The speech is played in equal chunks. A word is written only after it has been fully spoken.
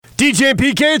DJ and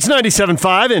PK, it's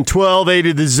 97.5 and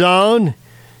 1280 The Zone.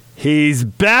 He's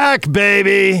back,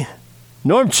 baby.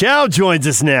 Norm Chow joins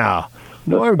us now.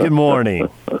 Norm, good morning.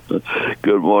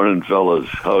 Good morning, fellas.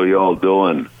 How are y'all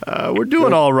doing? We're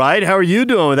doing all right. How are you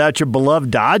doing without your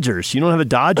beloved Dodgers? You don't have a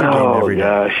Dodger game every day.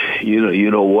 Oh, gosh. You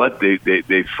know what? They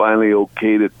finally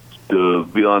okayed it to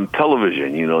be on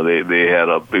television. You know, they had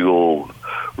a big old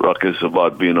ruckus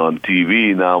about being on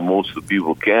TV. Now most of the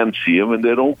people can see them, and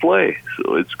they don't play.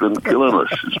 So it's been killing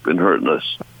us. It's been hurting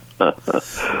us.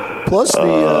 Plus,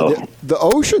 the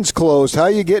ocean's closed. How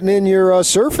are you getting in your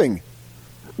surfing?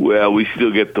 Well, we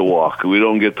still get to walk. We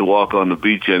don't get to walk on the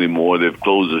beach anymore. They've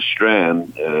closed the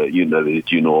Strand, that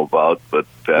you know about. But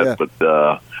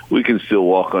we can still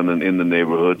walk in the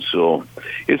neighborhood. So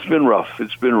it's been rough.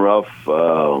 It's been rough.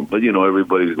 But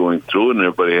everybody's going through it, and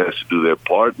everybody has to do their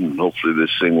part. And hopefully,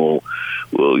 this thing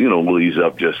will ease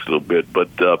up just a little bit.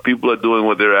 But people are doing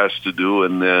what they're asked to do,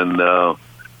 and then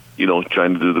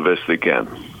trying to do the best they can.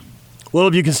 Well,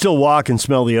 if you can still walk and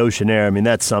smell the ocean air, I mean,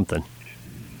 that's something.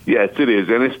 Yes, it is,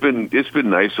 and it's been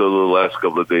nice over the last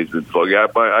couple of days. It's been foggy.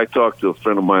 I talked to a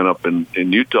friend of mine up in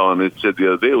Utah, and it said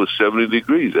the other day it was 70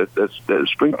 degrees. That's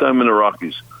springtime in the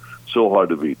Rockies. So hard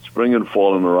to beat. Spring and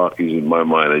fall in the Rockies, in my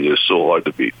mind, are just so hard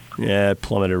to beat. Yeah, it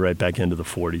plummeted right back into the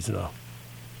 40s, though.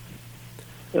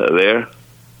 There.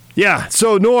 Yeah.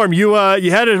 So Norm, you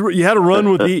had a run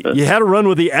with the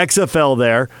XFL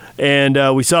there, and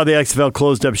we saw the XFL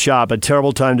closed up shop. A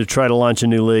terrible time to try to launch a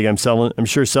new league. I'm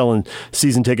sure selling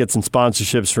season tickets and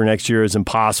sponsorships for next year is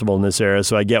impossible in this era.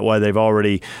 So I get why they've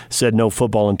already said no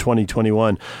football in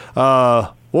 2021.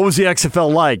 What was the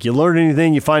XFL like? You learned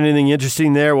anything? You find anything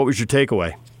interesting there? What was your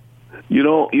takeaway? You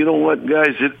know what,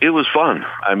 guys? It was fun.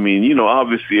 I mean,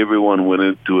 obviously everyone went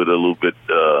into it a little bit.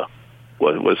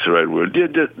 What's the right word?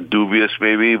 Dubious,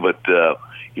 maybe, but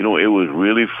it was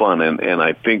really fun, and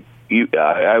I think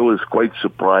I was quite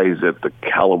surprised at the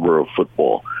caliber of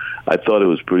football. I thought it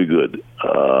was pretty good.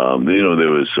 There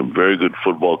was some very good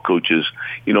football coaches.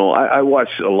 I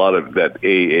watched a lot of that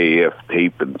AAF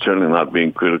tape, and certainly not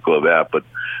being critical of that,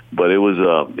 but it was.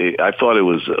 I thought it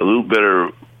was a little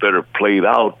better played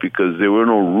out because there were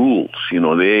no rules. The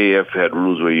AAF had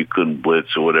rules where you couldn't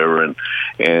blitz or whatever, and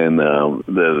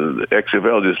the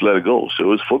XFL just let it go. So it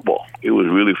was football. It was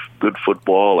really good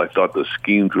football. I thought the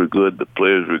schemes were good. The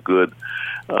players were good.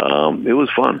 It was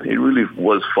fun. It really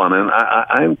was fun, and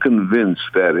I'm convinced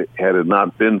that had it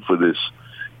not been for this,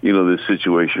 this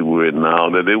situation we're in now,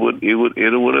 that it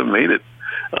would have made it.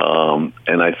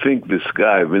 And I think this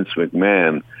guy, Vince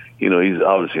McMahon, he's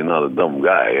obviously not a dumb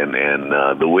guy,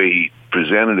 and the way he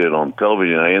presented it on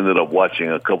television, I ended up watching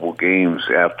a couple games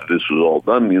after this was all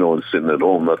done, and sitting at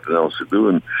home, nothing else to do,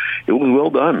 and it was well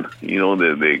done.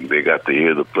 They got to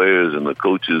hear the players and the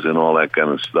coaches and all that kind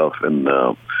of stuff, and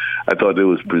I thought it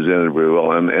was presented very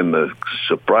well. And the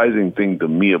surprising thing to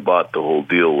me about the whole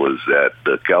deal was that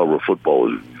the caliber of football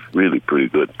was really pretty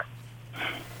good.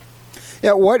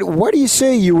 Yeah, why do you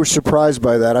say you were surprised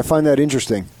by that? I find that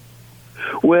interesting.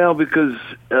 Well, because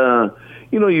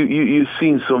you've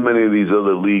seen so many of these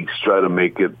other leagues try to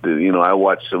make it. I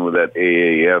watched some of that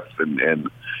AAF, and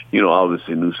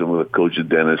obviously knew some of the coaches,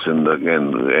 Dennis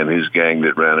and his gang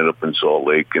that ran it up in Salt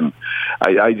Lake, and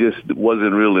I just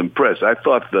wasn't real impressed. I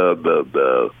thought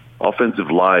the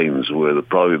offensive lines were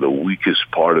probably the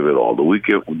weakest part of it all.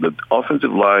 The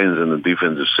offensive lines and the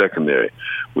defensive secondary,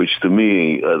 which to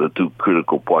me are the two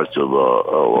critical parts of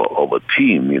a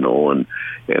team,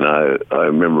 and I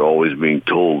remember always being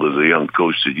told as a young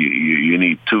coach that you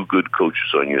need two good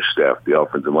coaches on your staff, the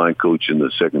offensive line coach and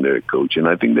the secondary coach, and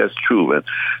I think that's true, man.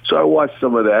 So I watched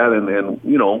some of that, and it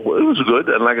was good.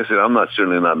 And like I said, I'm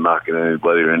certainly not knocking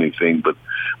anybody or anything,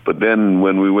 but then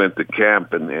when we went to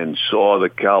camp and saw the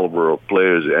caliber of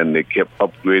players, and they kept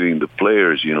upgrading the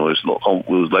players, it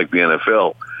was like the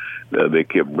NFL. They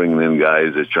kept bringing in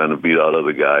guys that's trying to beat out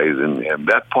other guys, and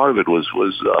that part of it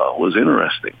was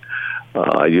interesting.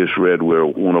 I just read where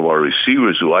one of our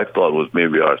receivers, who I thought was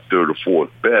maybe our third or fourth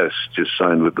best, just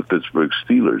signed with the Pittsburgh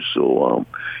Steelers. So,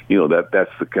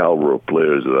 that's the caliber of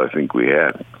players that I think we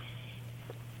had.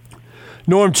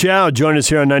 Norm Chow joined us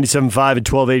here on 97.5 and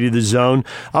 1280 The Zone.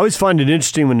 I always find it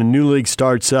interesting when a new league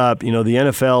starts up. The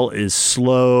NFL is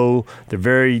slow.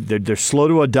 They're slow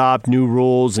to adopt new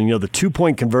rules. And, the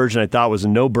 2-point conversion I thought was a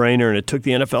no-brainer, and it took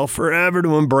the NFL forever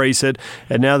to embrace it.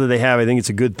 And now that they have, I think it's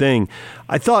a good thing.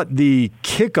 I thought the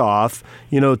kickoff,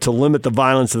 to limit the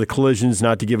violence of the collisions,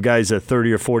 not to give guys a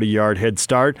 30 or 40-yard head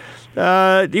start,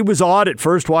 it was odd at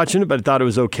first watching it, but I thought it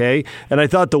was okay. And I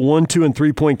thought the 1, 2, and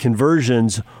 3-point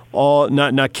conversions all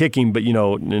not kicking, but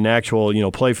an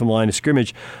actual play from the line of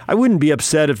scrimmage, I wouldn't be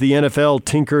upset if the NFL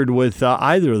tinkered with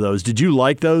either of those. Did you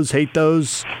like those? Hate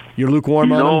those? You're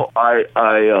lukewarm on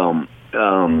them?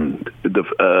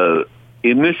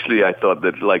 Initially I thought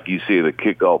that, like you say, the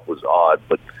kickoff was odd,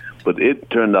 but it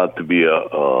turned out to be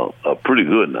a pretty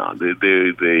good now.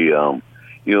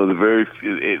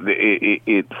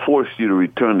 It forced you to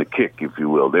return the kick, if you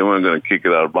will. They weren't going to kick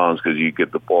it out of bounds because you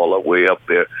get the ball way up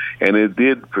there, and it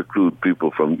did preclude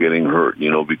people from getting hurt,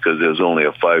 because there's only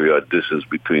a 5-yard distance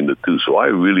between the two. So I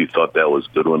really thought that was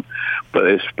a good one, but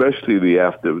especially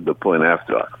the point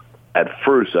after. At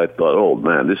first, I thought, oh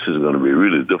man, this is going to be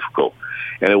really difficult,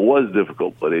 and it was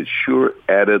difficult, but it sure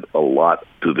added a lot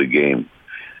to the game.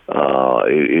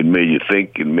 It made you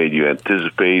think, it made you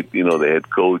anticipate, the head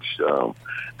coach, the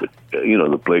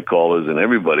play callers, and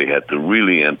everybody had to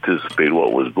really anticipate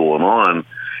what was going on,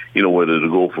 whether to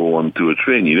go for 1, 2, or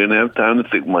 3. And you didn't have time to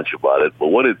think much about it. But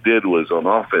what it did was, on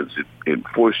offense, it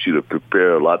forced you to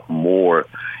prepare a lot more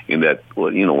in that,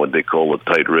 what they call the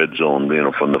tight red zone,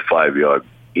 from the 5-yard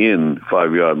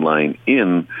line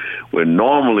in, where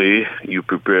normally you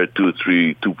prepare 2 or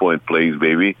 3 2-point plays,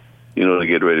 baby, to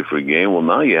get ready for a game. Well,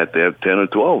 now you have to have 10 or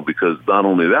 12, because not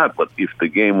only that, but if the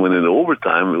game went into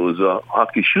overtime, it was a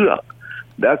hockey shootout.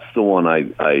 That's the one I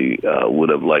would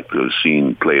have liked to have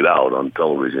seen played out on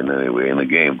television anyway in a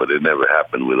game, but it never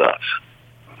happened with us.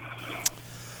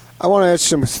 I want to ask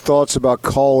some thoughts about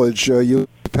college. You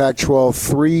Pac-12,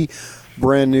 3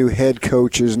 brand new head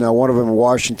coaches. Now, one of them in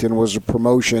Washington was a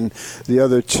promotion. The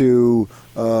other 2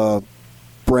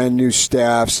 brand new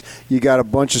staffs. You got a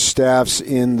bunch of staffs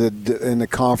in the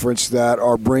conference that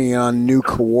are bringing on new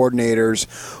coordinators.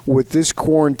 With this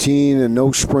quarantine and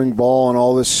no spring ball and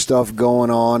all this stuff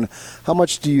going on, how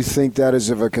much do you think that is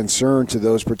of a concern to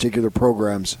those particular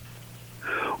programs?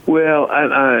 Well,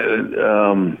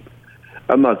 I'm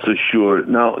not so sure.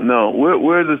 Now,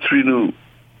 where are the 3 new?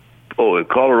 Oh,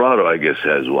 Colorado, I guess,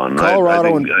 has one.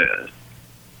 Colorado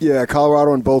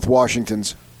and both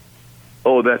Washingtons.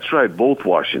 Oh, that's right. Both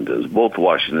Washingtons.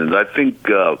 I think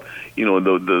the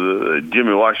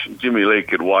Jimmy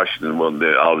Lake at Washington. Well,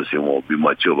 there obviously won't be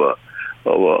much of a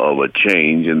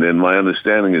change. And then my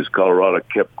understanding is Colorado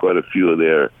kept quite a few of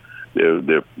their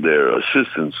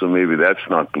assistants, so maybe that's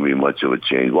not going to be much of a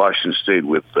change. Washington State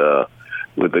with the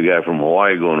guy from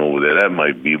Hawaii going over there, that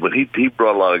might be. But he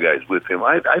brought a lot of guys with him.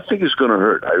 I think it's going to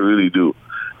hurt. I really do.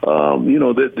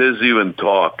 There's even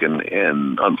talk,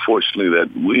 and unfortunately that,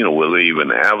 will they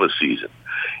even have a season?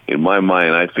 In my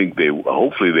mind, I think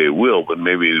hopefully they will, but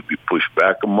maybe it'll be pushed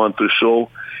back a month or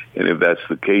so. And if that's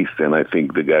the case, then I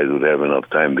think the guys would have enough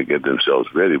time to get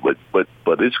themselves ready. But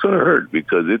it's going to hurt,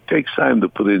 because it takes time to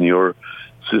put in your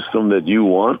system that you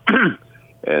want.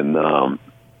 And,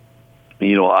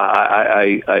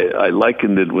 I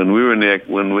likened it when we were in the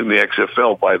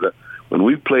XFL when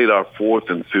we played our 4th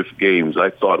and 5th games,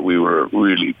 I thought we were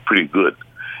really pretty good.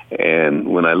 And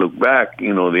when I look back, the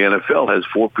NFL has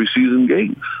 4 preseason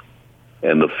games.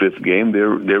 And the 5th game,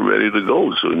 they're ready to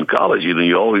go. So in college,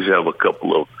 you always have a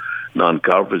couple of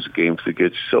non-conference games to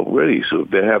get yourself ready. So if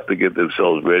they have to get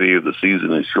themselves ready, if the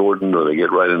season is shortened or they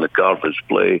get right into conference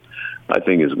play, I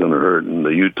think it's going to hurt. And the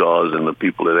Utahs and the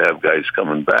people that have guys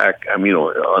coming back,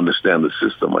 understand the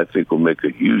system, I think will make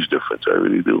a huge difference. I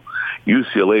really do.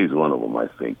 UCLA is one of them, I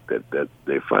think, that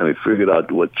they finally figured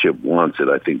out what Chip wants, and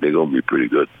I think they're going to be pretty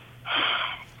good.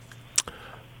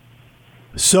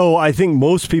 So I think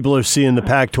most people are seeing the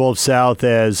Pac-12 South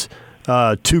as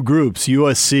 2 groups,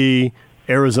 USC,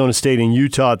 Arizona State, and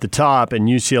Utah at the top, and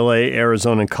UCLA,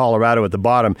 Arizona, and Colorado at the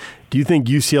bottom. Do you think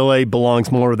UCLA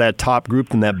belongs more to that top group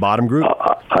than that bottom group?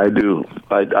 I do.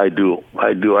 I do.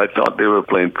 I thought they were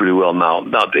playing pretty well. Now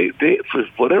they for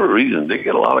whatever reason, they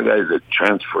get a lot of guys that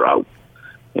transfer out,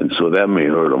 and so that may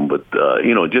hurt them. But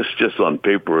just on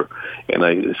paper, and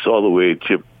I saw the way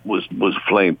Chip was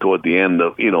playing toward the end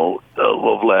of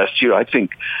of last year. I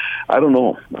don't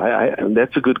know.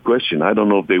 That's a good question. I don't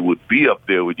know if they would be up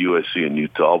there with USC and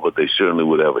Utah, but they certainly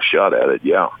would have a shot at it.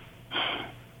 Yeah.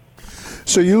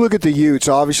 So you look at the Utes.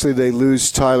 Obviously, they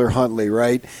lose Tyler Huntley,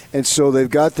 right? And so they've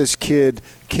got this kid,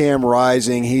 Cam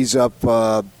Rising. He's up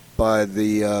by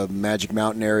the Magic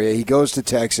Mountain area. He goes to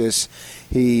Texas.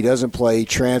 He doesn't play. He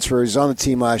transfers. He's on the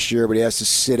team last year, but he has to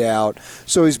sit out.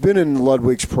 So he's been in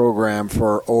Ludwig's program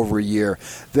for over a year.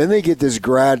 Then they get this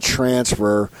grad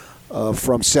transfer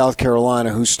from South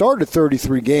Carolina, who started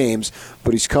 33 games,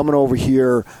 but he's coming over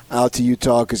here out to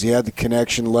Utah because he had the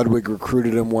connection. Ludwig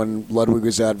recruited him when Ludwig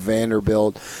was at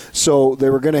Vanderbilt. So they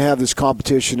were going to have this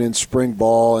competition in spring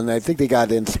ball, and I think they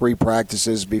got in 3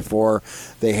 practices before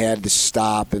they had to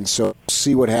stop, and so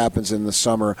see what happens in the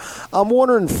summer. I'm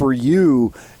wondering for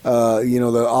you,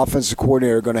 the offensive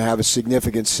coordinator are going to have a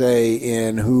significant say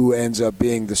in who ends up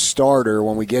being the starter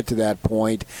when we get to that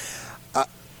point.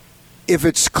 If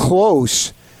it's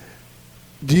close,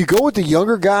 do you go with the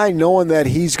younger guy knowing that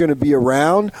he's going to be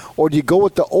around, or do you go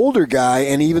with the older guy,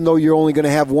 and even though you're only going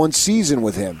to have 1 season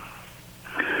with him?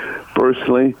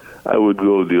 Personally, I would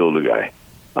go with the older guy.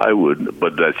 I would,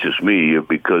 but that's just me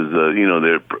because,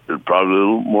 they're probably a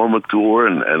little more mature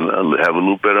and have a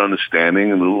little better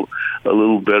understanding, a little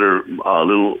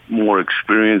more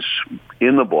experience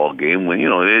in the ball game. When,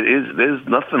 there's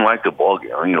nothing like a ball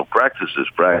game. Practice is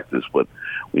practice, but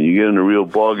when you get in a real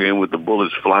ball game with the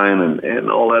bullets flying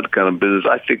and all that kind of business,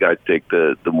 I think I'd take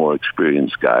the more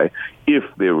experienced guy if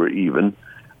they were even.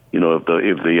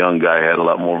 If the young guy had a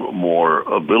lot more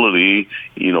ability,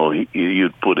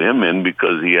 you'd put him in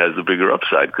because he has a bigger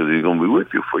upside because he's going to be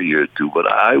with you for a year or 2. But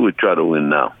I would try to win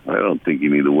now. I don't think you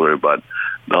need to worry about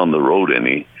down the road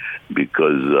any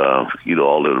because,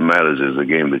 all that matters is the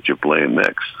game that you're playing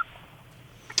next.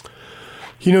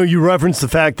 You referenced the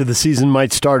fact that the season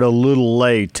might start a little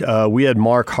late. We had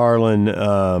Mark Harlan,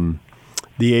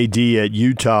 the AD at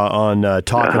Utah, on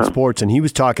Talking Sports, and he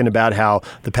was talking about how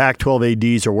the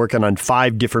Pac-12 ADs are working on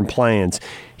 5 different plans.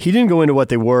 He didn't go into what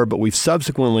they were, but we've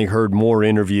subsequently heard more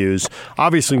interviews.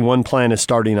 Obviously, one plan is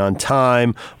starting on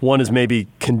time. One is maybe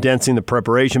condensing the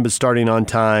preparation but starting on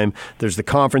time. There's the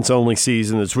conference-only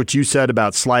season. There's what you said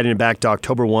about sliding it back to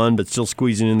October 1 but still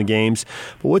squeezing in the games.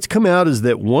 But what's come out is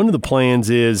that one of the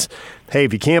plans is, hey,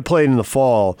 if you can't play it in the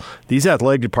fall, these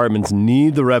athletic departments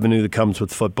need the revenue that comes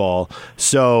with football.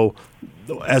 So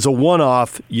as a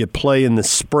one-off, you play in the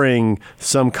spring,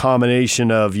 some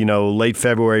combination of, late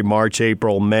February, March,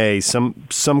 April, May, some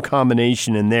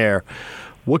combination in there.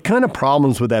 What kind of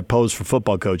problems would that pose for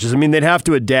football coaches? I mean, they'd have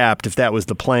to adapt if that was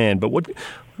the plan, but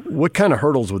what kind of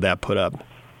hurdles would that put up?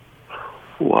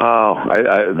 Wow,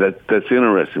 that's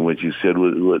interesting what you said.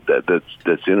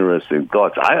 That's interesting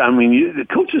thoughts. The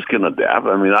coaches can adapt.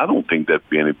 I don't think that'd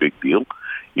be any big deal.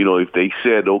 If they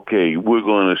said, okay, we're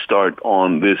going to start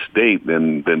on this date,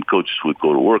 then coaches would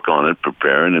go to work on it,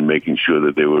 preparing and making sure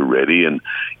that they were ready, and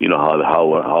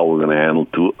how we're going to handle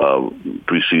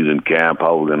preseason camp,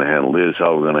 how we're going to handle this,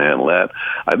 how we're going to handle that.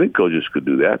 I think coaches could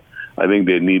do that. I think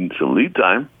they need some lead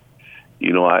time.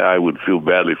 I would feel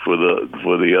badly for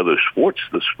the other sports,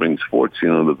 the spring sports,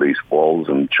 the baseballs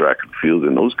and track and field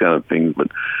and those kind of things.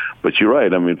 But you're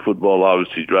right. Football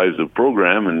obviously drives the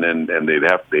program, and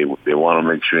they want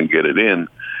to make sure and get it in.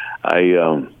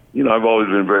 I've always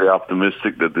been very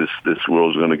optimistic that this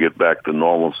world's going to get back to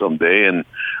normal someday,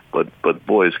 but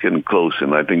boy, it's getting close,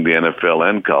 and I think the NFL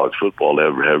and college football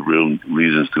have real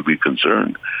reasons to be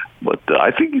concerned. But I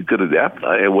think you could adapt.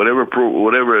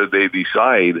 Whatever they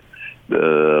decide.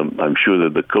 I'm sure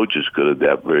that the coaches could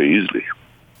adapt very easily.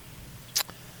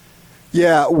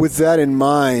 Yeah, with that in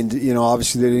mind,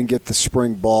 obviously they didn't get the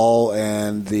spring ball,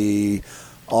 and the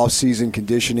off-season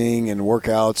conditioning and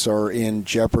workouts are in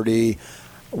jeopardy.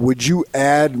 Would you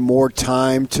add more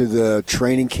time to the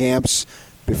training camps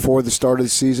before the start of the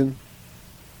season?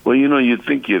 Well, you'd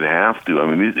think you'd have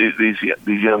to.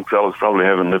 These young fellas probably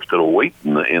haven't lifted a weight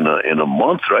in a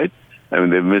month, right?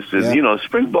 They've missed it. Yeah.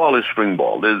 Spring ball is spring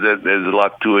ball. There's a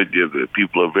lot to it.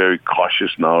 People are very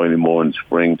cautious now anymore in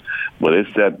spring, but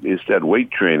it's that weight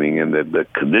training and the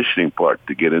conditioning part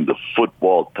to get into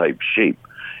football type shape.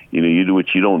 You do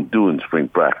what you don't do in spring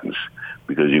practice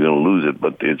because you're going to lose it.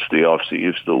 But it's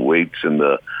it's the weights and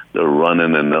the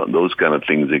running and those kind of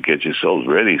things that get yourselves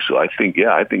ready. So I think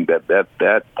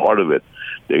that part of it.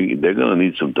 They're going to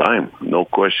need some time, no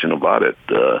question about it.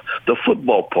 The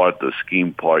football part, the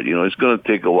scheme part, it's going to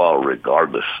take a while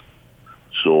regardless.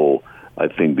 So I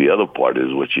think the other part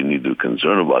is what you need to be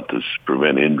concerned about to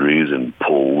prevent injuries and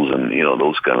pulls and,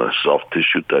 those kind of soft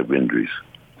tissue type injuries.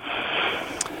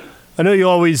 I know you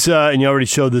always, and you already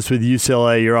showed this with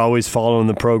UCLA, you're always following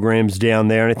the programs down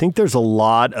there. And I think there's a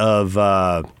lot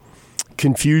of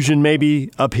confusion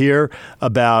maybe up here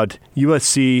about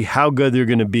USC, how good they're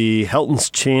going to be,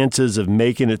 Helton's chances of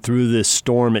making it through this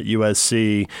storm at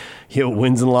USC.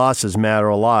 Wins and losses matter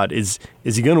a lot. Is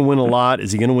he going to win a lot?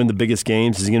 Is he going to win the biggest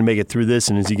games? Is he going to make it through this?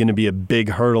 And is he going to be a big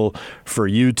hurdle for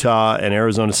Utah and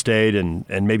Arizona State and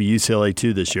maybe UCLA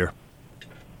too this year?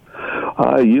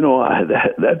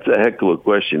 That's a heck of a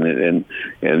question,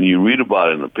 and you read about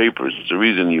it in the papers. The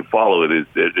reason you follow it is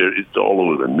that it's all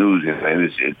over the news, and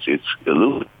it's a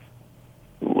little,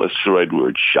 what's the right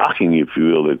word, shocking, if you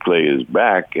will, that Clay is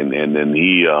back, and then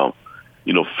he,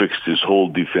 fixed his whole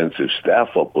defensive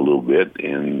staff up a little bit.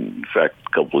 And in fact, a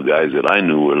couple of guys that I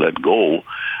knew were let go.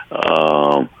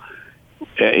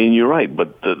 And you're right,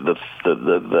 but the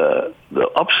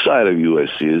upside of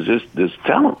USC is this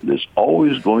talent. There's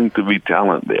always going to be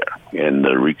talent there, and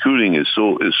the recruiting is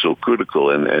so critical.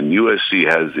 And USC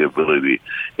has the ability,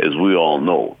 as we all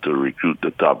know, to recruit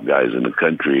the top guys in the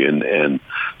country, and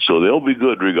so they'll be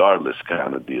good regardless,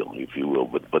 kind of deal, if you will.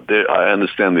 But I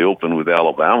understand they opened with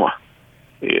Alabama.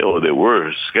 They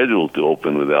were scheduled to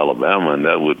open with Alabama, and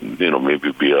that would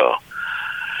maybe be a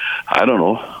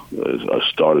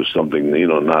start of something,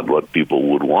 not what people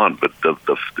would want, but the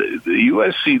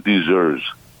USC deserves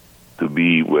to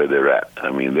be where they're at.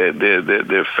 I mean,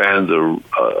 their fans are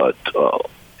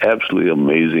absolutely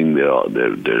amazing.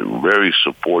 They're very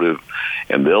supportive,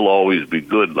 and they'll always be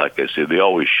good. Like I said, they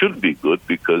always should be good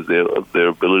because of their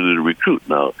ability to recruit.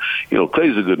 Now,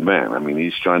 Clay's a good man. I mean,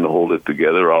 he's trying to hold it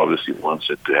together. Obviously, wants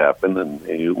it to happen, and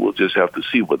we'll just have to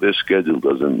see. But their schedule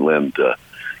doesn't lend a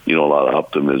lot of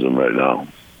optimism right now.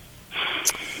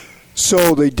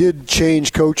 So they did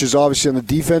change coaches, obviously, on the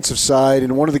defensive side,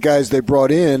 and one of the guys they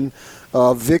brought in,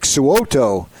 Vic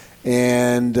Suoto,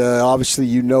 and obviously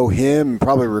you know him,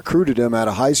 probably recruited him out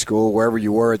of high school, wherever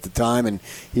you were at the time, and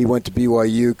he went to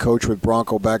BYU, coached with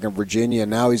Bronco back in Virginia,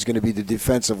 and now he's going to be the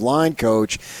defensive line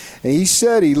coach. And he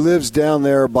said he lives down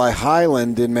there by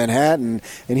Highland in Manhattan,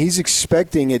 and he's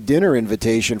expecting a dinner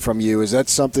invitation from you. Is that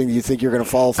something you think you're going to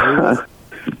follow through with?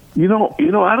 I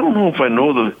don't know if I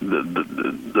know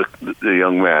the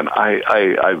young man.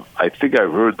 I think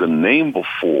I've heard the name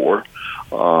before.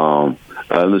 I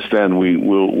understand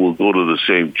we'll go to the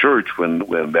same church when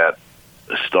that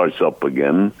starts up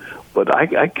again. But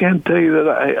I can't tell you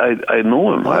that I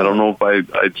know him. I don't know if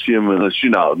I'd see him unless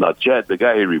now Chad, the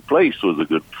guy he replaced, was a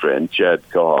good friend, Chad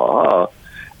Kahaha.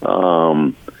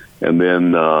 And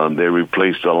then they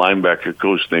replaced a linebacker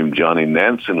coach named Johnny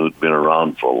Nansen, who'd been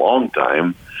around for a long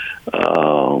time.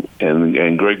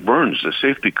 And Greg Burns, the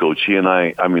safety coach,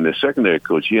 the secondary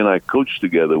coach, he and I coached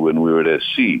together when we were at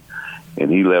SC. And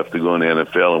he left to go in the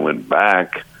NFL and went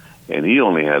back, and he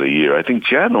only had a year. I think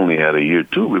Chad only had a year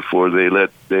too before they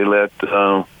let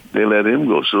him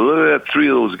go. So let three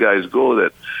of those guys go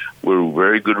that were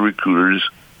very good recruiters.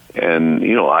 And,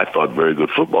 I thought very good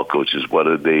football coaches,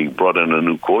 but they brought in a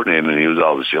new coordinator, and he was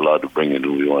obviously allowed to bring in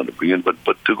who he wanted to bring in. But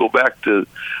to go back to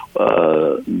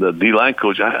the D-line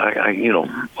coach,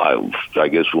 I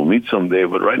guess we'll meet someday.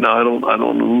 But right now, I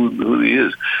don't know who he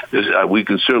is. We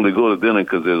can certainly go to dinner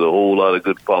because there's a whole lot of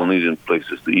good Polynesian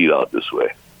places to eat out this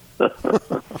way.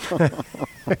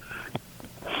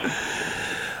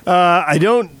 I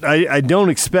don't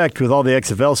expect, with all the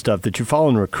XFL stuff, that you're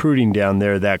following recruiting down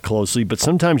there that closely, but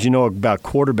sometimes you know about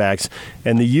quarterbacks,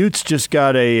 and the Utes just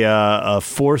got a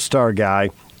four-star guy,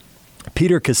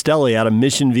 Peter Castelli, out of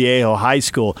Mission Viejo High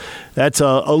School. That's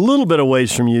a little bit of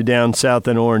ways from you down south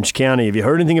in Orange County. Have you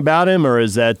heard anything about him, or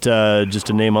is that just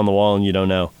a name on the wall and you don't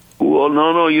know? Well,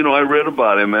 no. I read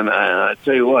about him, and I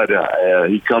tell you what,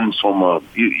 he comes from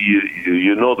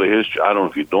you know the history. I don't know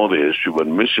if you know the history, but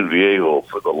Mission Viejo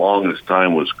for the longest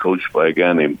time was coached by a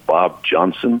guy named Bob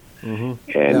Johnson,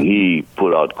 and he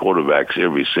put out quarterbacks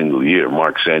every single year.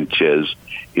 Mark Sanchez.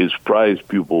 His prize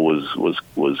pupil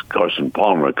was Carson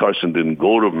Palmer. Carson didn't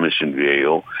go to Mission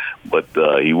Viejo, but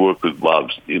he worked with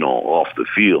Bob, off the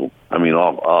field.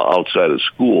 Outside of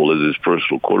school as his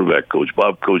personal quarterback coach.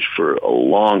 Bob coached for a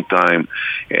long time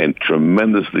and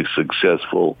tremendously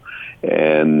successful.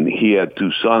 And he had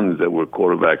two sons that were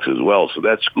quarterbacks as well. So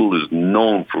that school is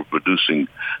known for producing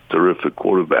terrific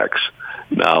quarterbacks.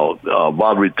 Now,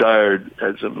 Bob retired,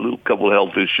 had a couple of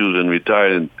health issues, and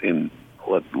retired in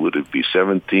what would it be,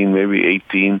 17, maybe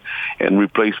 18, and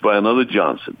replaced by another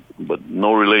Johnson, but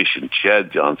no relation,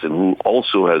 Chad Johnson, who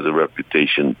also has a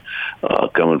reputation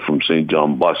coming from St.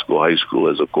 John Bosco High School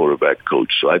as a quarterback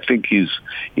coach. So I think he's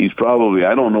probably,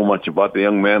 I don't know much about the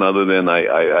young man other than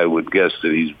I would guess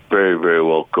that he's very, very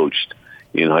well coached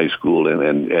in high school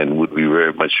and would be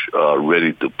very much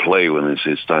ready to play when it's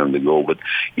his time to go. But,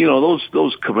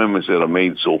 those commitments that are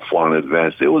made so far in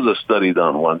advance, there was a study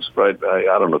done once, right?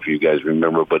 I don't know if you guys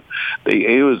remember, but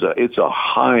it's a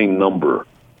high number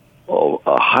of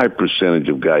a high percentage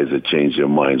of guys that change their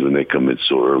minds when they commit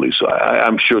so early. So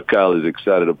I'm sure Kyle is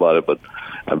excited about it, but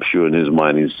I'm sure in his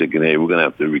mind he's thinking, hey, we're going to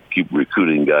have to keep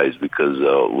recruiting guys because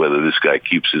whether this guy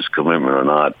keeps his commitment or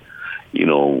not,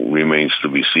 remains to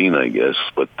be seen, I guess.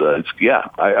 But I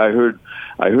heard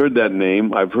that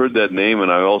name. I've heard that name,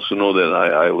 and I also know that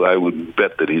I would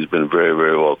bet that he's been very,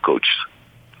 very well coached.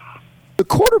 The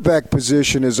quarterback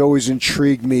position has always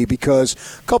intrigued me because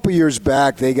a couple years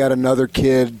back they got another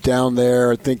kid down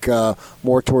there, I think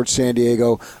more towards San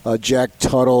Diego, Jack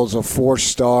Tuttle's a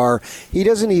 4-star. He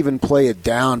doesn't even play it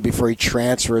down before he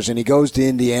transfers, and he goes to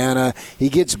Indiana. He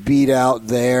gets beat out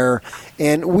there.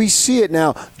 And we see it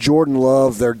now. Jordan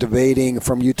Love, they're debating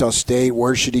from Utah State,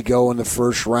 where should he go in the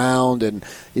first round, and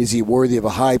is he worthy of a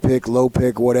high pick, low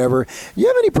pick, whatever. Do you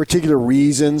have any particular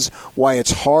reasons why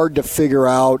it's hard to figure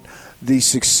out the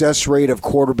success rate of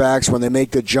quarterbacks when they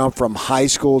make the jump from high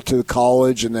school to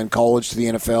college and then college to the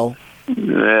NFL?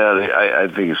 Yeah, I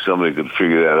think if somebody could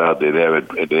figure that out, they'd have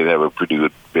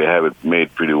it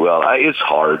made pretty well. It's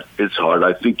hard.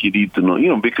 I think you need to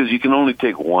know, because you can only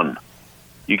take one.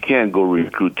 You can't go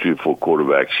recruit 3 or 4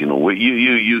 quarterbacks. You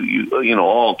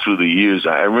all through the years.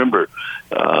 I remember,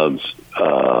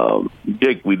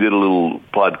 Jake, we did a little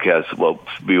podcast about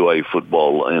BYU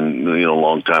football, and a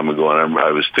long time ago. And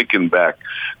I was thinking back.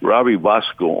 Robbie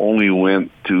Bosco only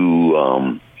went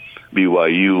to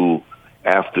BYU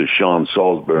after Sean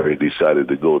Salisbury decided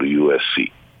to go to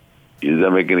USC. Does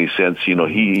that make any sense? He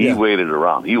waited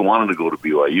around. He wanted to go to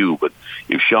BYU, but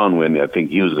if Sean went, I think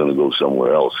he was going to go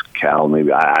somewhere else. Cal,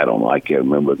 maybe. I don't know. I can't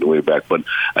remember the way back, but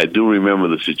I do remember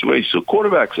the situation. So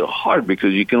quarterbacks are hard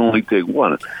because you can only take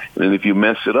one, and if you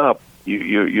mess it up,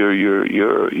 your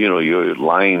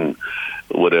line,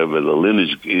 whatever the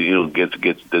lineage,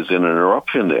 gets there's an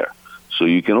interruption there. So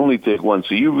you can only take one.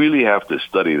 So you really have to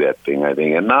study that thing, I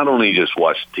think, and not only just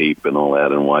watch tape and all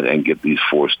that and get these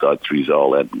 4-star 3s,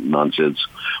 all that nonsense,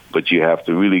 but you have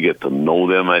to really get to know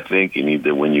them, I think. You need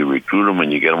to, when you recruit them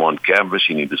and you get them on campus,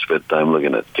 you need to spend time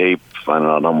looking at tape, find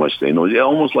out how much they know. Yeah,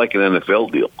 almost like an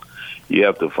NFL deal. You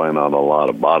have to find out a lot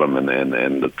about them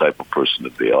and the type of person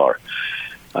that they are.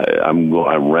 I'm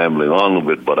rambling on a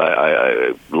little bit, but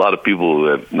people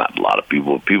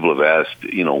have asked,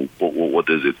 what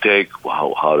does it take?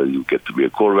 How do you get to be a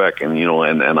quarterback? And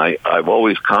I've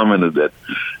always commented that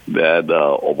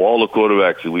of all the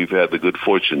quarterbacks that we've had the good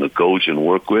fortune to coach and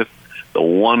work with, the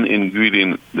one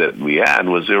ingredient that we had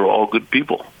was they were all good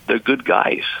people. They're good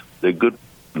guys. They're good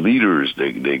leaders.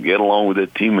 They get along with their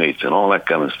teammates and all that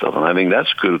kind of stuff. And I think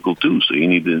that's critical too. So you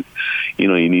need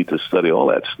to study all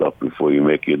that stuff before you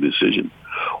make your decision.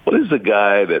 What is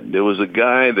there was a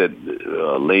guy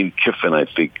that Lane Kiffin, I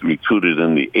think, recruited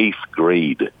in the 8th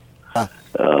grade.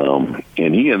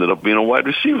 And he ended up being a wide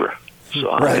receiver.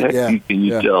 So can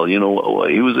you tell, he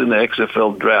was in the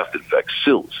XFL draft. In fact,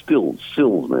 Stills,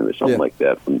 man, or something like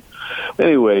that. And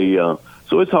anyway,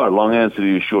 so it's hard. Long answer to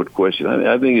your short question.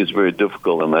 I think it's very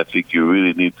difficult, and I think you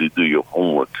really need to do your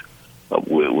homework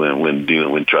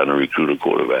when trying to recruit a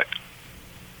quarterback.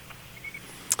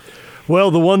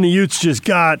 Well, the one the Utes just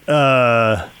got,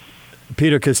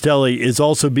 Peter Costelli, is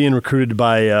also being recruited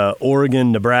by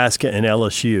Oregon, Nebraska, and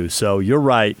LSU. So you're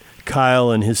right.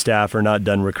 Kyle and his staff are not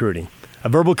done recruiting. A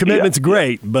verbal commitment's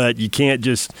great, but you can't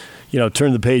just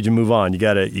turn the page and move on. You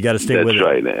got to stay with it. That's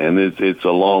right, and it's a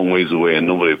long ways away, and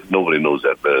nobody knows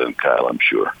that better than Kyle, I'm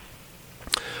sure.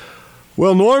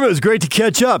 Well, Norm, it was great to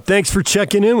catch up. Thanks for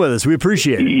checking in with us. We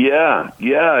appreciate it. Yeah,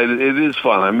 it is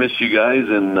fun. I miss you guys,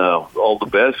 and all the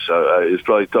best. It's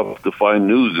probably tough to find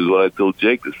news, is what I told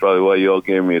Jake. That's probably why you all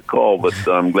gave me a call, but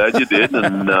I'm glad you did,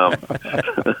 and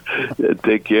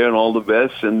take care and all the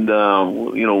best. And,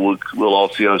 we'll all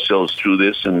see ourselves through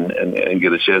this and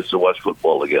get a chance to watch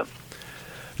football again.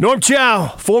 Norm Chow,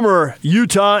 former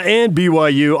Utah and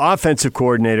BYU offensive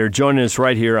coordinator, joining us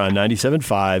right here on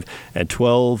 97.5 and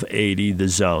 1280 The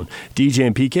Zone. DJ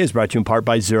and PK is brought to you in part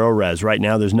by Zero Res. Right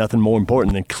now, there's nothing more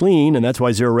important than clean, and that's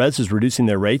why Zero Res is reducing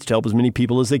their rates to help as many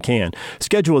people as they can.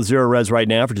 Schedule a Zero Res right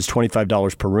now for just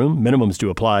 $25 per room. Minimums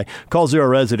do apply. Call Zero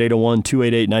Res at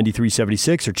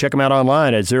 801-288-9376 or check them out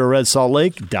online at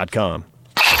ZeroResSaltLake.com.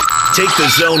 Take the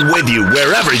Zone with you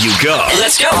wherever you go.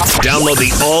 Let's go. Download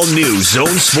the all-new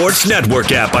Zone Sports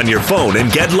Network app on your phone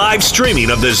and get live streaming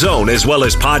of the Zone as well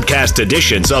as podcast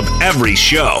editions of every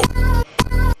show.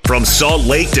 From Salt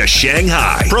Lake to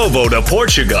Shanghai, Provo to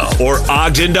Portugal, or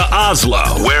Ogden to Oslo,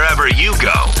 wherever you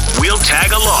go, we'll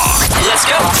tag along. Let's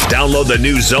go. Download the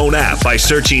new Zone app by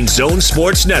searching Zone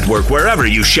Sports Network wherever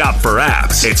you shop for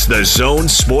apps. It's the Zone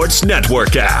Sports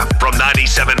Network app from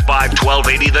 97.5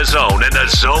 1280 The Zone and the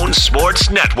Zone Sports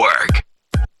Network.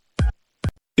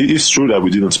 It's true that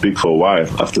we didn't speak for a while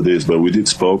after this, but we did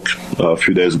spoke a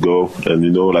few days ago.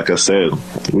 And, like I said,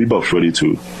 we're both ready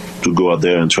to go out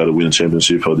there and try to win a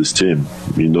championship for this team.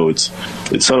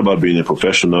 It's not about being a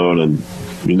professional and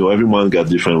everyone got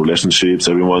different relationships.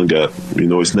 Everyone got,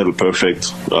 it's never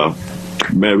perfect.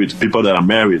 Married people that are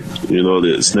married,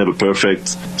 it's never perfect.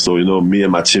 So, me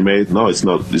and my teammate, no, it's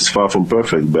not. It's far from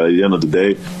perfect. But at the end of the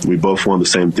day, we both want the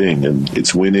same thing, and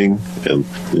it's winning. And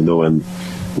and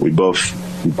we both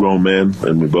grown men,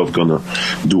 and we're both gonna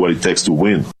do what it takes to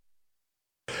win.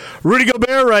 Rudy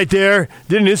Gobert right there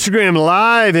did an Instagram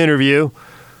Live interview.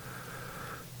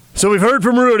 So we've heard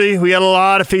from Rudy. We got a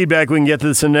lot of feedback. We can get to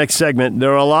this in the next segment.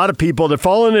 There are a lot of people. They're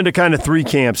falling into kind of three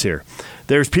camps here.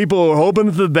 There's people who are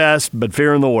hoping for the best but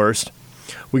fearing the worst.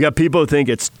 We got people who think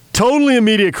it's totally a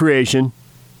media creation,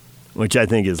 which I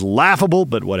think is laughable,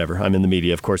 but whatever. I'm in the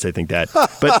media. Of course I think that.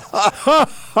 But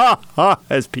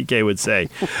as PK would say.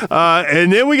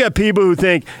 And then we got people who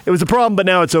think it was a problem, but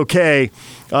now it's okay.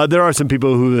 There are some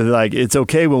people who are like, it's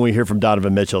okay when we hear from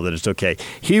Donovan Mitchell that it's okay.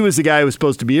 He was the guy who was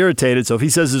supposed to be irritated, so if he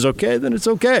says it's okay, then it's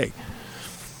okay.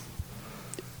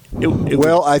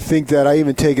 Well, I think that I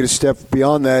even take it a step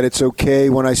beyond that. It's okay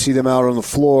when I see them out on the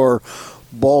floor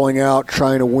bawling out,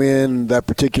 trying to win that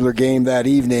particular game that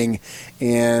evening.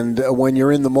 And when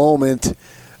you're in the moment,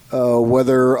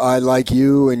 whether I like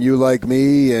you and you like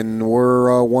me and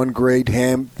we're one great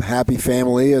happy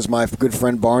family, as my good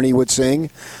friend Barney would sing,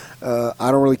 I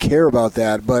don't really care about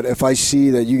that. But if I see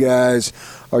that you guys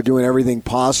are doing everything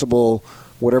possible,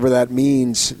 whatever that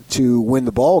means, to win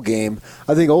the ball game,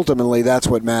 I think ultimately that's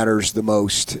what matters the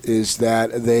most, is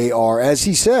that they are, as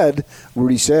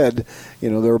Rudy said,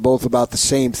 they're both about the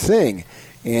same thing.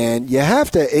 And you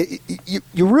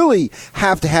really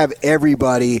have to have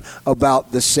everybody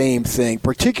about the same thing,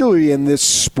 particularly in this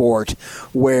sport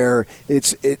where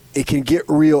it can get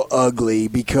real ugly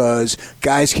because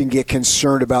guys can get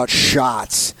concerned about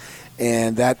shots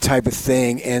and that type of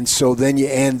thing. And so then you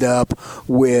end up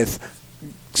with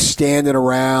standing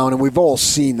around, and we've all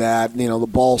seen that, the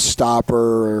ball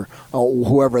stopper or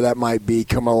whoever that might be.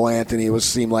 Carmelo Anthony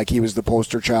seemed like he was the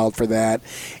poster child for that.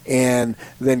 And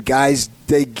then guys,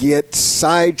 they get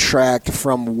sidetracked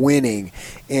from winning.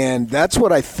 And that's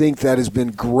what I think that has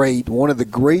been great. One of the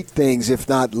great things, if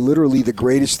not literally the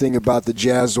greatest thing about the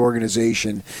Jazz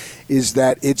organization, is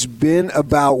that it's been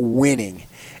about winning.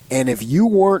 And if you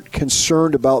weren't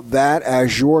concerned about that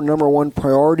as your number one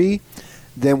priority,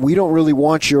 then we don't really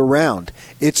want you around.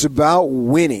 It's about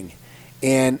winning.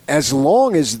 And as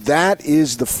long as that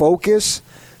is the focus,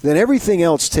 then everything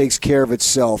else takes care of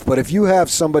itself. But if you have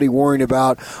somebody worrying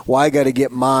about, I got to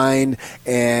get mine,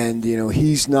 and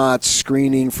he's not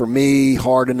screening for me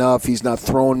hard enough, he's not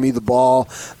throwing me the ball,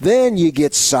 then you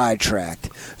get sidetracked.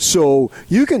 So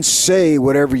you can say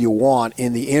whatever you want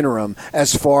in the interim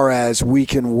as far as we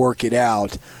can work it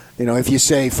out. If you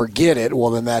say forget it,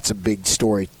 well, then that's a big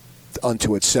story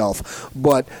unto itself.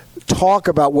 But talk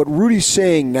about what Rudy's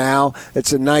saying now,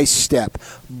 it's a nice step.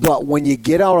 But when you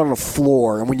get out on the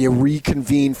floor and when you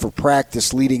reconvene for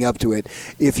practice leading up to it,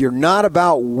 if you're not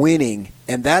about winning,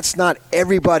 and that's not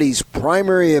everybody's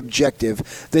primary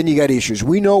objective, then you got issues.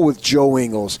 We know with Joe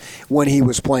Ingles, when he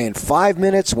was playing 5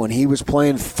 minutes, when he was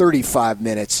playing 35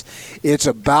 minutes, it's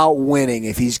about winning.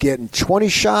 If he's getting 20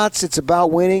 shots, it's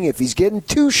about winning. If he's getting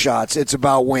 2 shots, it's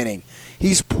about winning.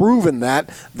 He's proven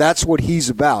that. That's what he's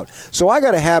about. So I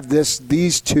got to have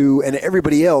these two and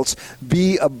everybody else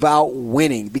be about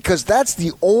winning, because that's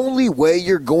the only way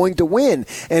you're going to win.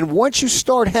 And once you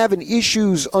start having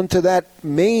issues onto that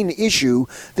main issue,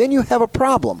 then you have a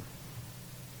problem.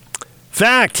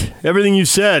 Fact. Everything you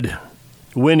said.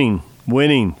 Winning.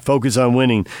 Focus on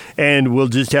winning, and we'll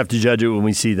just have to judge it when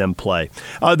we see them play.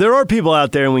 There are people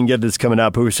out there, and we can get this coming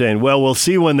up, who are saying, well, we'll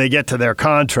see when they get to their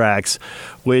contracts,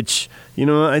 which,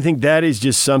 I think that is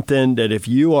just something that if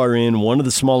you are in one of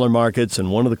the smaller markets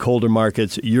and one of the colder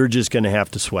markets, you're just going to have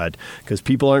to sweat, because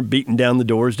people aren't beating down the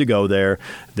doors to go there.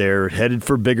 They're headed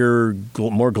for bigger,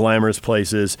 more glamorous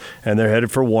places, and they're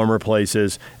headed for warmer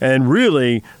places. And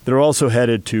really, they're also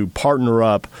headed to partner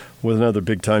up with another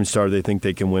big-time star they think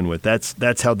they can win with.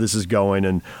 That's how this is going.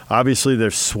 And obviously they're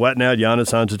sweating out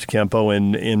Giannis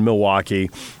Antetokounmpo in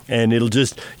Milwaukee. And it'll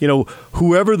just,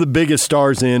 whoever the biggest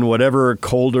star's in, whatever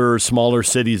colder, smaller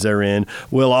cities they're in,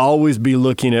 will always be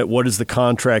looking at what is the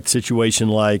contract situation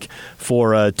like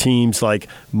for teams like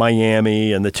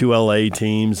Miami and the 2 LA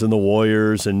teams and the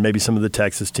Warriors and maybe some of the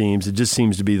Texas teams. It just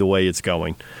seems to be the way it's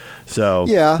going. So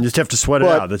you just have to sweat it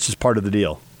out. That's just part of the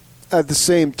deal. On the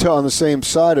same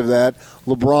side of that,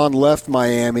 LeBron left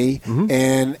Miami,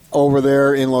 and over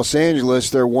there in Los Angeles,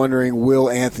 they're wondering, will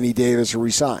Anthony Davis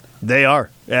resign? They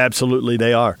are. Absolutely,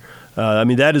 they are.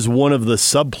 That is one of the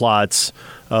subplots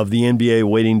of the NBA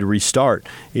waiting to restart,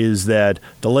 is that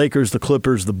the Lakers, the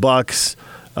Clippers, the Bucks,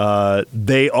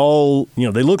 They all,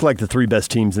 they look like the three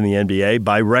best teams in the NBA.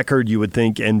 By record, you would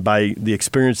think, and by the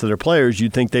experience of their players,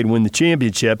 you'd think they'd win the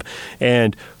championship.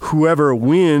 And whoever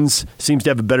wins seems to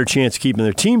have a better chance of keeping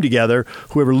their team together.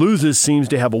 Whoever loses seems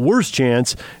to have a worse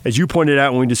chance. As you pointed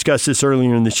out when we discussed this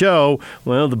earlier in the show,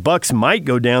 well, the Bucks might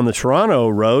go down the Toronto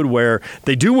road where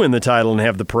they do win the title and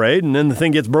have the parade, and then the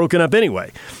thing gets broken up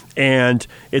anyway. And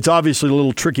it's obviously a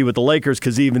little tricky with the Lakers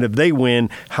because even if they win,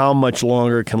 how much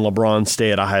longer can LeBron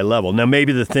stay at a high level? Now,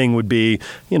 maybe the thing would be,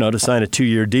 to sign a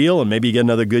 2-year deal and maybe get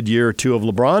another good year or two of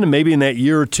LeBron. And maybe in that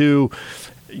year or two,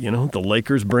 the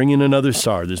Lakers bring in another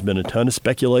star. There's been a ton of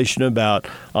speculation about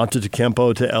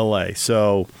Antetokounmpo to L.A.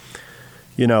 So,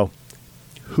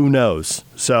 who knows?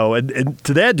 So and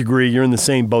to that degree, you're in the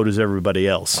same boat as everybody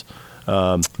else.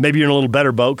 Maybe you're in a little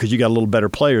better boat because you got a little better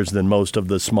players than most of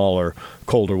the smaller,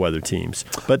 colder weather teams.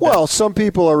 But some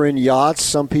people are in yachts,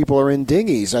 some people are in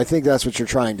dinghies. I think that's what you're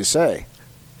trying to say.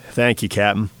 Thank you,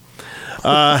 Captain.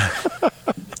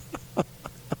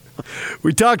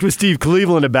 We talked with Steve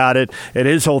Cleveland about it, and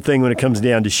his whole thing when it comes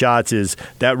down to shots is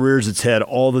that rears its head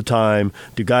all the time.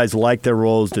 Do guys like their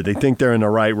roles? Do they think they're in the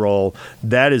right role?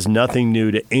 That is nothing new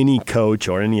to any coach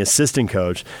or any assistant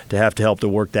coach to have to help to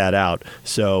work that out.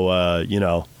 So,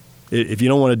 if you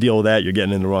don't want to deal with that, you're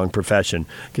getting in the wrong profession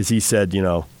because he said, you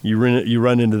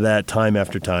run into that time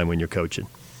after time when you're coaching.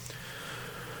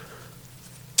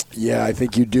 Yeah, I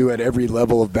think you do at every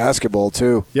level of basketball,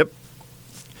 too. Yep.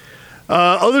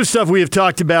 Other stuff we have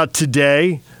talked about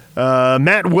today,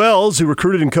 Matt Wells, who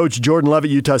recruited and coached Jordan Love at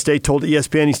Utah State, told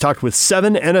ESPN he's talked with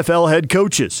 7 NFL head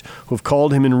coaches who have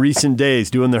called him in recent days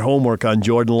doing their homework on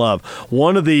Jordan Love.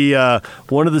 One of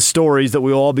the stories that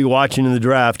we'll all be watching in the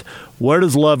draft, where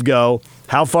does Love go?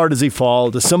 How far does he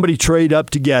fall? Does somebody trade up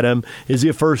to get him? Is he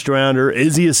a first rounder?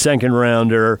 Is he a second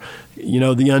rounder?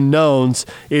 The unknowns.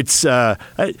 It's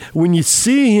when you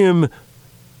see him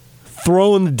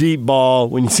throwing the deep ball,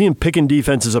 when you see him picking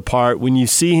defenses apart, when you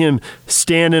see him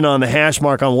standing on the hash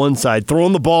mark on one side,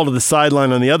 throwing the ball to the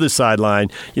sideline on the other sideline,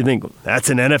 you think, that's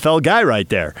an NFL guy right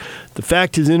there. The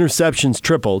fact his interceptions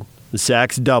tripled, the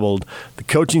sacks doubled, the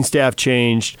coaching staff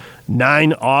changed,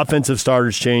 9 offensive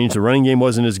starters changed, the running game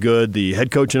wasn't as good, the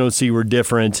head coach and OC were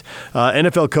different.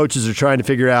 NFL coaches are trying to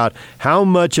figure out how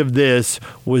much of this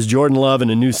was Jordan Love in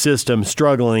a new system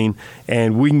struggling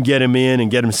and we can get him in and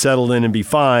get him settled in and be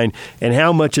fine, and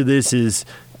how much of this is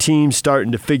teams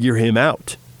starting to figure him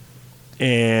out.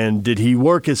 And did he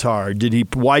work as hard?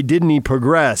 Why didn't he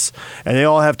progress? And they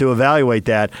all have to evaluate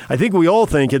that. I think we all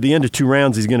think at the end of 2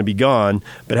 rounds he's going to be gone,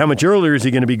 but how much earlier is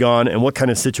he going to be gone, and what kind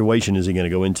of situation is he going to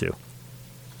go into?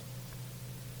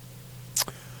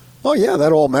 Oh, yeah,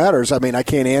 that all matters. I mean, I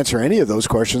can't answer any of those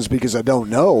questions because I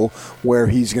don't know where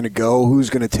he's going to go,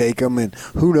 who's going to take him, and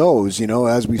who knows.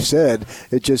 As we've said,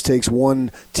 it just takes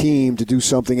one team to do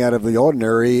something out of the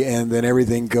ordinary, and then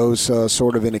everything goes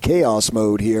sort of in a chaos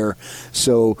mode here.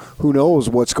 So who knows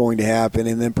what's going to happen,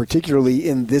 and then particularly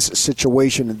in this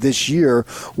situation this year,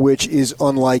 which is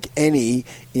unlike any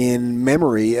in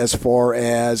memory as far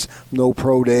as no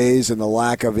pro days and the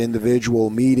lack of individual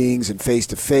meetings and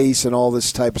face-to-face and all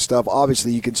this type of stuff.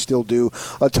 Obviously, you can still do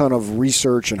a ton of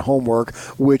research and homework,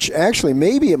 which actually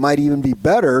maybe it might even be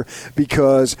better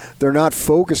because they're not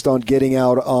focused on getting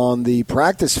out on the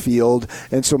practice field,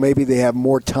 and so maybe they have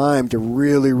more time to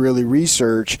really, really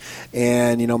research.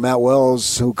 And, Matt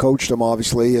Wells, who coached him,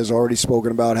 obviously, has already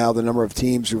spoken about how the number of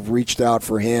teams who've reached out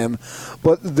for him.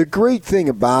 But the great thing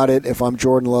about it, if I'm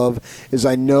Jordan Love, is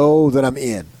I know that I'm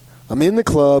in. I'm in the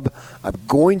club, I'm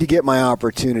going to get my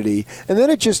opportunity, and then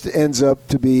it just ends up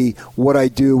to be what I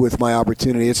do with my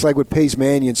opportunity. It's like what Pace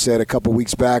Mannion said a couple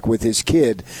weeks back with his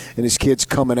kid, and his kid's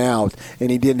coming out, and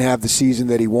he didn't have the season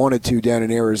that he wanted to down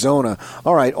in Arizona.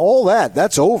 All right, all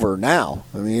that's over now.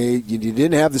 I mean, you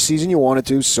didn't have the season you wanted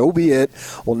to, so be it.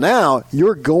 Well, now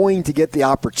you're going to get the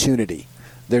opportunity.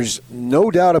 There's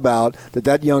no doubt about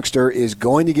that youngster is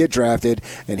going to get drafted,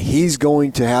 and he's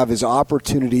going to have his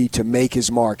opportunity to make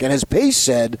his mark. And as Pace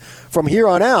said, from here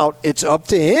on out, it's up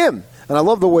to him. And I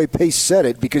love the way Pace said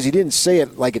it because he didn't say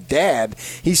it like a dad.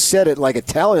 He said it like a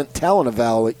talent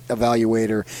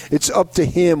evaluator. It's up to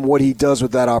him what he does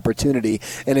with that opportunity.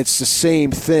 And it's the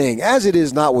same thing, as it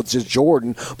is not with just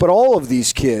Jordan, but all of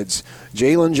these kids.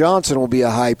 Jalen Johnson will be a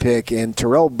high pick, and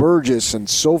Terrell Burgess, and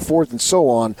so forth and so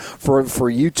on for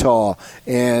Utah,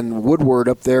 and Woodward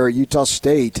up there at Utah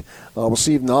State. We'll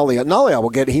see if Nalia will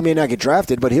get. He may not get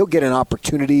drafted, but he'll get an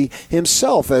opportunity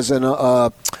himself as an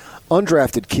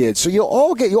undrafted kid. So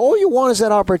all you want is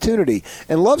that opportunity,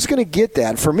 and Love's going to get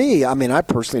that. For me, I mean, I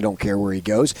personally don't care where he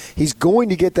goes. He's going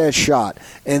to get that shot,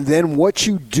 and then what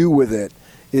you do with it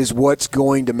is what's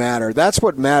going to matter. That's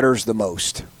what matters the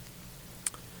most.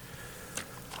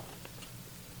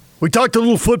 We talked a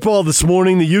little football this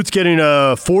morning. The Utes getting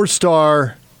a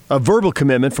verbal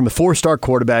commitment from a 4-star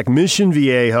quarterback, Mission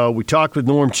Viejo. We talked with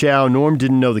Norm Chow. Norm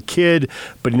didn't know the kid,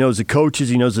 but he knows the coaches.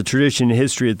 He knows the tradition and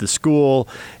history at the school.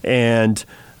 And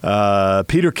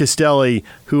Peter Castelli,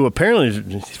 who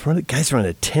apparently guy's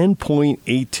running a 10.82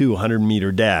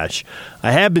 100-meter dash.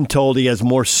 I have been told he has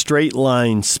more straight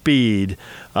line speed.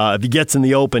 If he gets in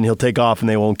the open, he'll take off and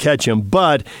they won't catch him.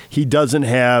 But he doesn't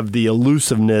have the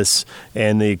elusiveness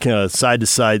and the kind of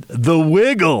side-to-side, the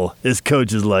wiggle, as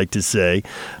coaches like to say,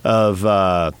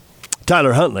 of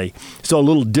Tyler Huntley. So a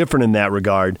little different in that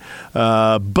regard.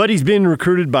 But he's been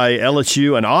recruited by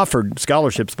LSU and offered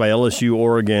scholarships by LSU,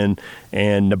 Oregon,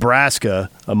 and Nebraska,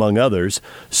 among others.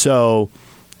 So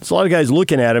there's a lot of guys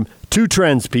looking at him. 2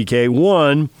 trends, PK.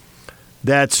 One,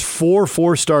 that's 4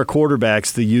 4-star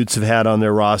quarterbacks the Utes have had on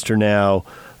their roster now.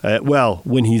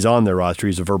 When he's on their roster,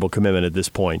 he's a verbal commitment at this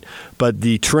point. But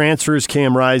the transfers,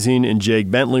 Cam Rising and Jake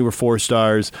Bentley, were 4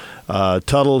 stars.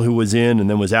 Tuttle, who was in and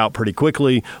then was out pretty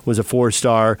quickly, was a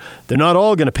 4-star. They're not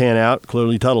all going to pan out.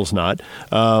 Clearly, Tuttle's not.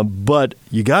 But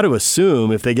you got to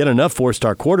assume if they get enough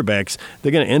 4-star quarterbacks,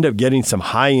 they're going to end up getting some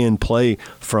high-end play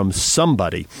from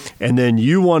somebody. And then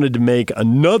you wanted to make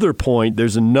another point.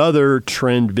 There's another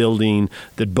trend building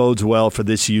that bodes well for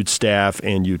this Ute staff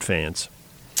and Ute fans.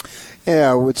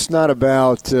 Yeah, it's not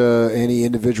about any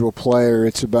individual player.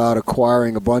 It's about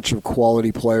acquiring a bunch of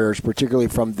quality players, particularly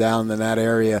from down in that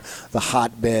area, the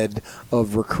hotbed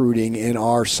of recruiting in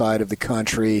our side of the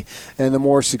country. And the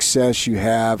more success you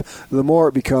have, the more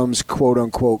it becomes,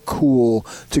 quote-unquote, cool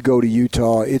to go to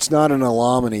Utah. It's not an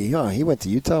alumni. Oh, he went to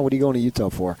Utah? What are you going to Utah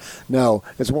for? No.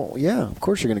 It's, well, yeah, of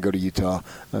course you're going to go to Utah.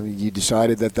 I mean, you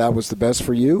decided that was the best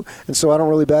for you, and so I don't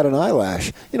really bat an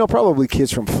eyelash. Probably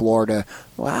kids from Florida.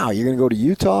 Wow, you're going to go to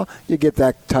Utah? You get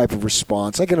that type of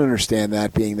response. I can understand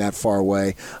that being that far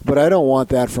away, but I don't want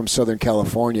that from Southern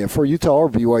California, for Utah or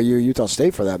BYU or Utah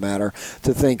State for that matter,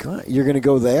 to think, you're going to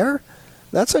go there?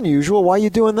 That's unusual. Why are you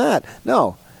doing that?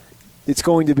 No. It's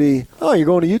going to be, oh, you're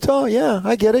going to Utah? Yeah,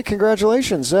 I get it.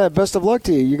 Congratulations. Best of luck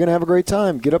to you. You're going to have a great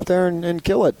time. Get up there and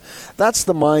kill it. That's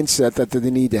the mindset that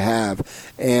they need to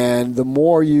have. And the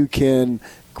more you can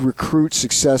recruit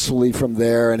successfully from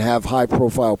there and have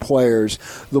high-profile players,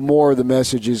 the more the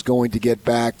message is going to get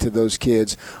back to those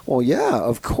kids. Well, yeah,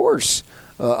 of course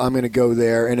I'm going to go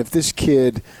there. And if this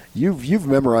kid, you've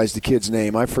memorized the kid's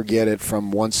name. I forget it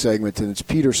from one segment, and it's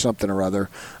Peter something or other.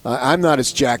 I'm not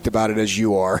as jacked about it as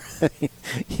you are.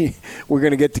 We're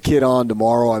going to get the kid on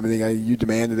tomorrow. I mean, you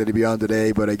demanded that he be on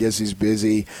today, but I guess he's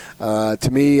busy. To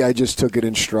me, I just took it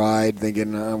in stride,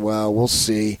 thinking, well, we'll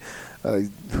see.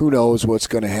 Who knows what's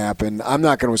going to happen. I'm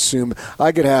not going to assume.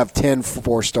 I could have 10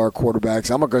 4-star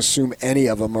quarterbacks. I'm not going to assume any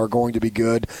of them are going to be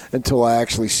good until I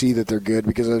actually see that they're good,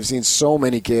 because I've seen so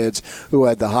many kids who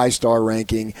had the high star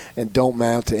ranking and don't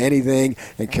mount to anything.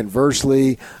 And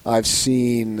conversely, I've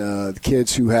seen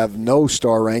kids who have no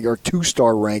star rank or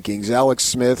 2-star rankings. Alex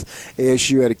Smith,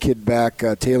 ASU had a kid back,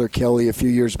 Taylor Kelly, a few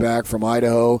years back from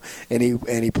Idaho, and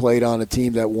he played on a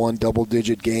team that won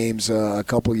double-digit games a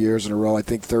couple years in a row. I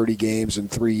think 30 games in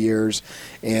 3 years,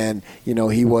 and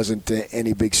he wasn't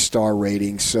any big star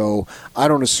rating. So I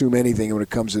don't assume anything when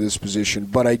it comes to this position,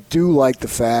 but I do like the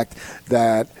fact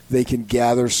that they can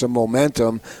gather some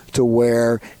momentum to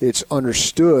where it's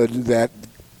understood that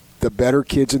the better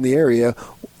kids in the area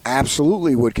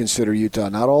absolutely would consider Utah.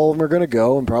 Not all of them are going to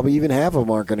go, and probably even half of them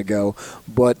aren't going to go.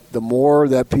 But the more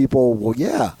that people, well,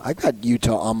 yeah, I got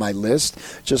Utah on my list,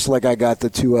 just like I got the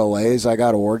 2 LAs, I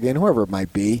got Oregon, whoever it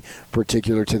might be,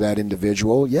 particular to that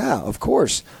individual. Yeah, of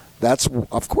course.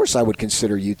 Of course I would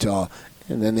consider Utah.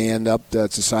 And then they end up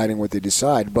deciding what they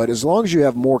decide. But as long as you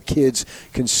have more kids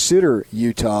consider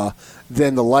Utah,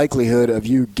 then the likelihood of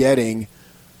you getting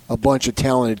a bunch of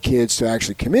talented kids to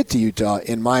actually commit to Utah,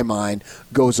 in my mind,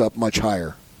 goes up much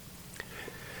higher.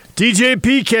 DJ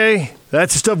PK,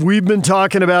 that's the stuff we've been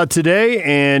talking about today,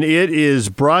 and it is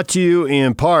brought to you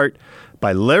in part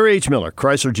by Larry H. Miller,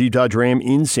 Chrysler Jeep Dodge Ram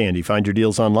in Sandy. Find your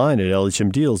deals online at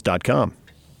lhmdeals.com.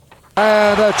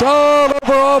 And it's all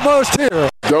over almost here.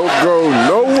 Don't go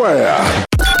nowhere.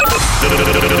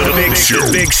 The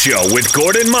Big Show with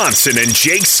Gordon Monson and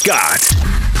Jake Scott.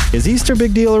 Is Easter a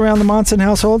big deal around the Monson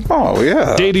household? Oh,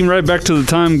 yeah. Dating right back to the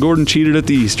time Gordon cheated at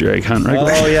the Easter egg hunt, right?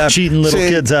 Oh, yeah. Cheating little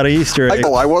kids out of Easter eggs.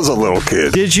 I was a little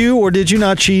kid. Did you or did you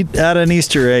not cheat at an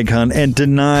Easter egg hunt and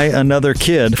deny another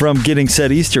kid from getting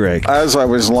said Easter egg? As I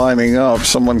was lining up,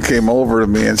 someone came over to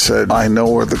me and said, I know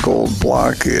where the gold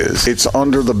block is. It's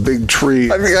under the big tree.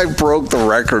 I think I broke the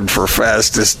record for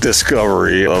fastest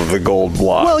discovery of the gold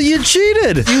block. Well, you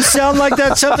cheated. You sound like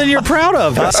that's something you're proud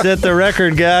of. I set the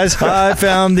record, guys. I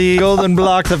found the golden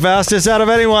block the fastest out of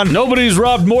anyone. Nobody's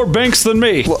robbed more banks than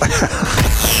me.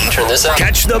 Turn this up.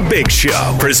 Catch the Big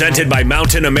Show, presented by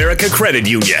Mountain America Credit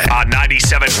Union on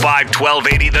 97.5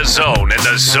 1280 The Zone and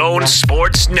the Zone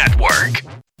Sports Network.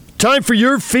 Time for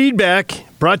your feedback.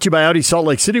 Brought to you by Audi Salt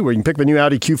Lake City, where you can pick up a new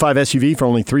Audi Q5 SUV for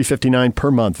only $359 per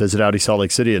month. Visit Audi Salt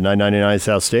Lake City at 999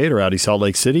 South State or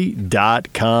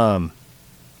AudiSaltLakeCity.com.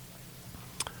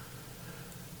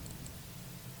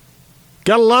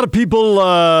 Got a lot of people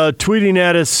tweeting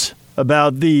at us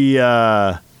about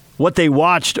the what they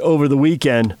watched over the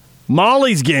weekend.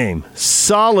 Molly's game,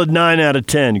 solid 9 out of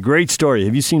 10. Great story.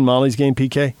 Have you seen Molly's game,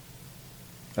 PK?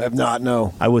 I have not,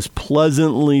 no. I was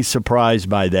pleasantly surprised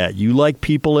by that. You like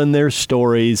people in their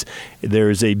stories.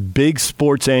 There's a big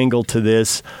sports angle to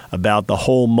this about the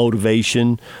whole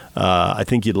motivation. I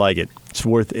think you'd like it.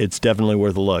 It's definitely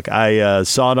worth a look. I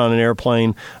saw it on an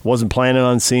airplane. Wasn't planning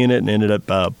on seeing it and ended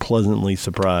up pleasantly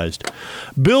surprised.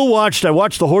 I watched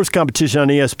the horse competition on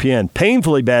ESPN.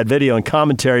 Painfully bad video and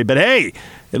commentary, but hey,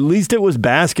 at least it was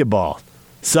basketball.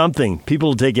 Something. People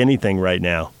will take anything right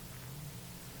now.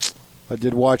 I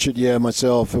did watch it,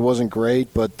 myself. It wasn't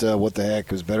great, but what the heck?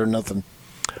 It was better than nothing.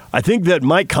 I think that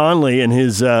Mike Conley and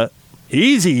his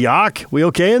easy Yak. We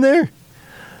okay in there?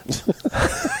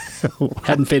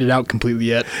 Hadn't faded out completely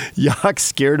yet. Yak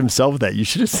scared himself with that. You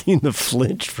should have seen the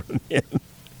flinch from him.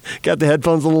 Got the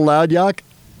headphones a little loud, Yak?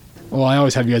 Well, I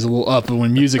always have you guys a little up, but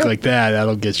when music like that,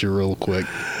 that'll get you real quick.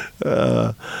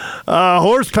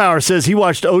 Horsepower says he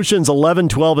watched Oceans 11,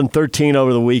 12, and 13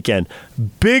 over the weekend.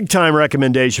 Big time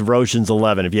recommendation for Oceans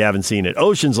 11 if you haven't seen it.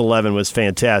 Oceans 11 was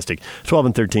fantastic. 12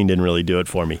 and 13 didn't really do it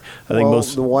for me.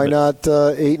 Why not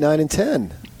 8, 9, and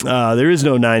 10? There is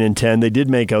no 9 and 10. They did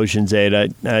make Oceans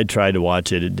 8. I tried to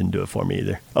watch it. It didn't do it for me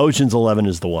either. Oceans 11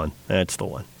 is the one. That's the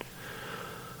one.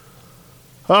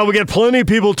 We got plenty of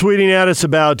people tweeting at us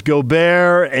about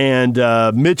Gobert and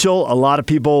Mitchell. A lot of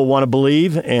people want to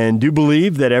believe and do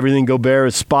believe that everything Gobert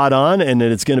is spot on and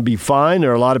that it's going to be fine.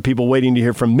 There are a lot of people waiting to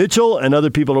hear from Mitchell, and other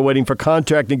people are waiting for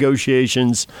contract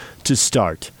negotiations to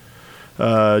start.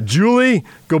 Julie,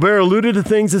 Gobert alluded to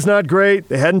things that's not great.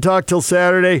 They hadn't talked till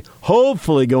Saturday.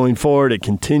 Hopefully going forward it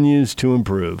continues to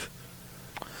improve.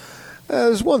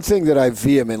 There's one thing that I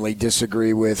vehemently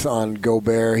disagree with on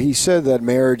Gobert. He said that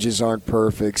marriages aren't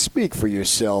perfect. Speak for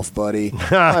yourself, buddy.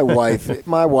 My wife is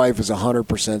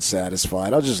 100%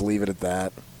 satisfied. I'll just leave it at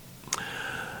that.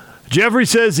 Jeffrey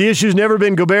says the issue's never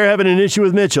been Gobert having an issue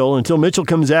with Mitchell. Until Mitchell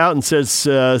comes out and says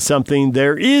something,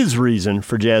 there is reason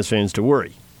for Jazz fans to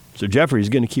worry. So Jeffrey's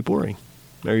going to keep worrying.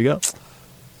 There you go.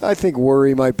 I think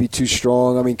worry might be too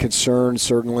strong. I mean, concern,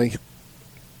 certainly.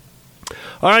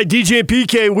 All right, DJ and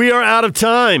PK, we are out of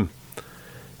time.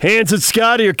 Hans and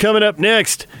Scotty are coming up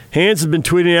next. Hans has been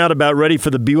tweeting out about ready for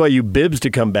the BYU Bibs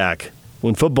to come back.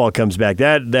 When football comes back,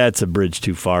 that's a bridge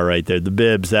too far right there. The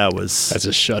Bibs, that's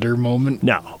a shudder moment.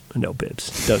 No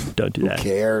Bibs. Don't do that. Who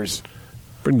cares?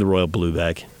 Bring the royal blue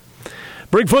back.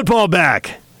 Bring football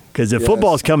back. Because if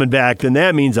football's coming back, then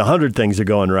that means 100 things are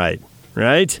going right.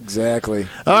 Right? Exactly.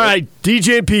 All right,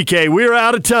 DJ and PK, we're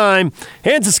out of time.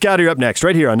 Hans and Scotty are up next,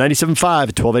 right here on 97.5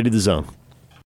 at 1280 The Zone.